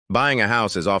Buying a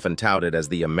house is often touted as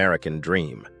the American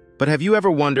dream. But have you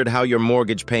ever wondered how your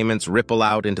mortgage payments ripple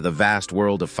out into the vast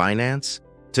world of finance?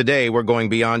 Today, we're going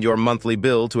beyond your monthly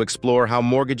bill to explore how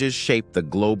mortgages shape the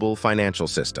global financial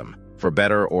system, for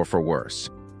better or for worse.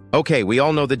 Okay, we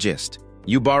all know the gist.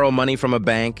 You borrow money from a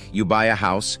bank, you buy a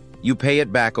house, you pay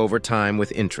it back over time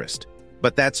with interest.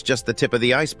 But that's just the tip of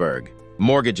the iceberg.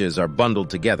 Mortgages are bundled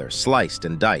together, sliced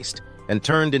and diced, and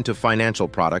turned into financial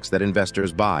products that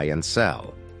investors buy and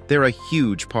sell. They're a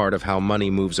huge part of how money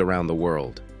moves around the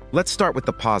world. Let's start with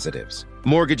the positives.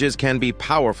 Mortgages can be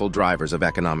powerful drivers of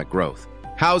economic growth.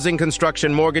 Housing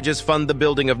construction mortgages fund the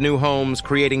building of new homes,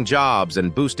 creating jobs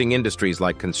and boosting industries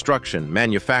like construction,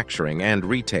 manufacturing, and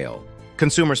retail.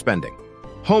 Consumer spending.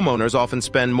 Homeowners often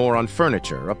spend more on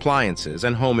furniture, appliances,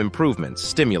 and home improvements,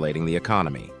 stimulating the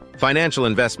economy. Financial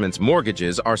investments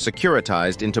mortgages are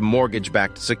securitized into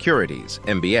mortgage-backed securities,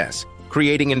 MBS,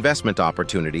 creating investment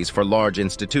opportunities for large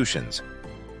institutions.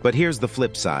 But here's the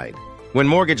flip side. When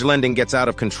mortgage lending gets out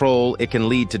of control, it can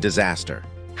lead to disaster.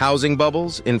 Housing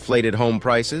bubbles, inflated home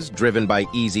prices, driven by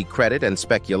easy credit and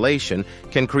speculation,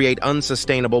 can create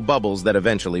unsustainable bubbles that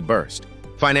eventually burst.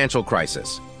 Financial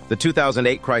crisis. The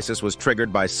 2008 crisis was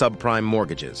triggered by subprime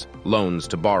mortgages, loans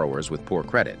to borrowers with poor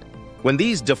credit. When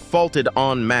these defaulted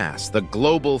en masse, the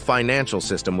global financial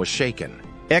system was shaken.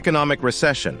 Economic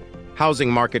recession.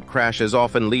 Housing market crashes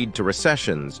often lead to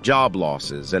recessions, job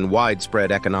losses, and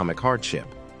widespread economic hardship.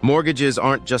 Mortgages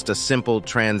aren't just a simple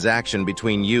transaction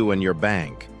between you and your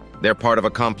bank. They're part of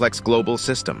a complex global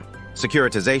system.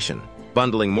 Securitization,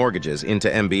 bundling mortgages into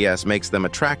MBS, makes them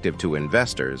attractive to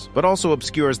investors, but also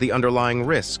obscures the underlying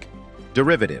risk.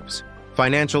 Derivatives,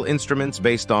 financial instruments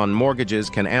based on mortgages,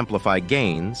 can amplify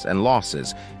gains and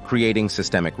losses, creating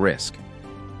systemic risk.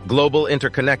 Global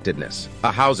interconnectedness.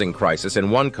 A housing crisis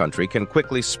in one country can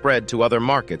quickly spread to other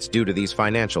markets due to these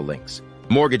financial links.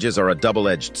 Mortgages are a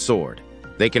double-edged sword.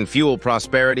 They can fuel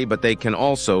prosperity, but they can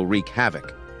also wreak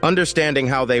havoc. Understanding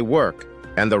how they work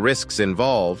and the risks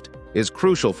involved is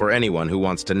crucial for anyone who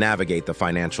wants to navigate the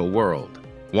financial world.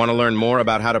 Want to learn more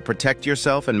about how to protect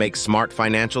yourself and make smart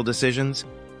financial decisions?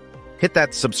 Hit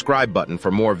that subscribe button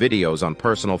for more videos on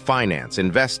personal finance,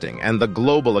 investing, and the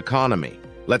global economy.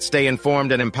 Let's stay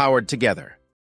informed and empowered together.